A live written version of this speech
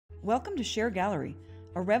Welcome to ShareGallery,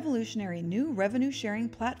 a revolutionary new revenue-sharing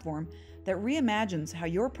platform that reimagines how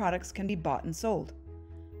your products can be bought and sold.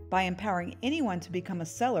 By empowering anyone to become a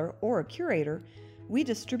seller or a curator, we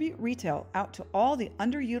distribute retail out to all the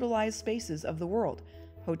underutilized spaces of the world: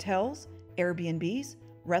 hotels, Airbnbs,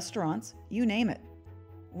 restaurants, you name it.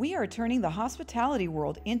 We are turning the hospitality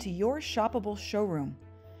world into your shoppable showroom.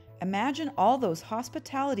 Imagine all those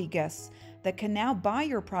hospitality guests that can now buy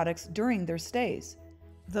your products during their stays.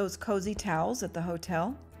 Those cozy towels at the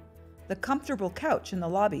hotel, the comfortable couch in the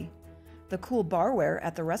lobby, the cool barware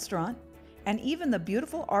at the restaurant, and even the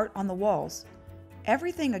beautiful art on the walls.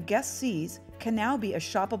 Everything a guest sees can now be a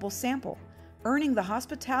shoppable sample, earning the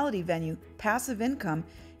hospitality venue passive income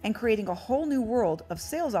and creating a whole new world of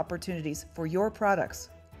sales opportunities for your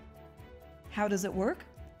products. How does it work?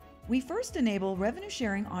 We first enable revenue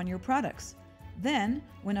sharing on your products. Then,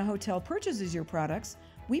 when a hotel purchases your products,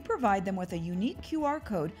 we provide them with a unique QR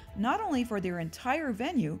code not only for their entire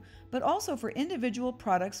venue, but also for individual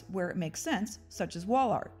products where it makes sense, such as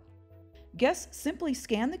wall art. Guests simply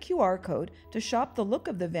scan the QR code to shop the look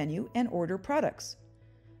of the venue and order products.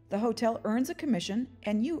 The hotel earns a commission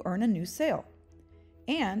and you earn a new sale.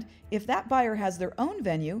 And if that buyer has their own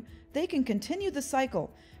venue, they can continue the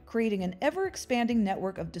cycle, creating an ever-expanding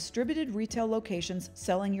network of distributed retail locations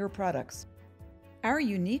selling your products. Our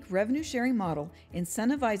unique revenue-sharing model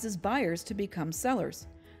incentivizes buyers to become sellers.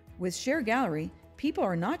 With ShareGallery, people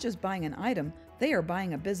are not just buying an item, they are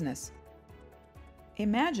buying a business.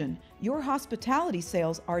 Imagine your hospitality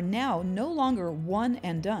sales are now no longer one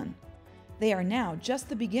and done. They are now just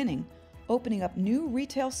the beginning, opening up new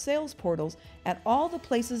retail sales portals at all the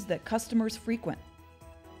places that customers frequent.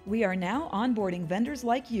 We are now onboarding vendors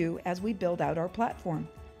like you as we build out our platform.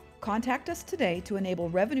 Contact us today to enable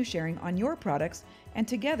revenue sharing on your products, and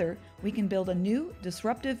together we can build a new,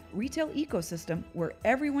 disruptive retail ecosystem where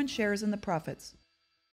everyone shares in the profits.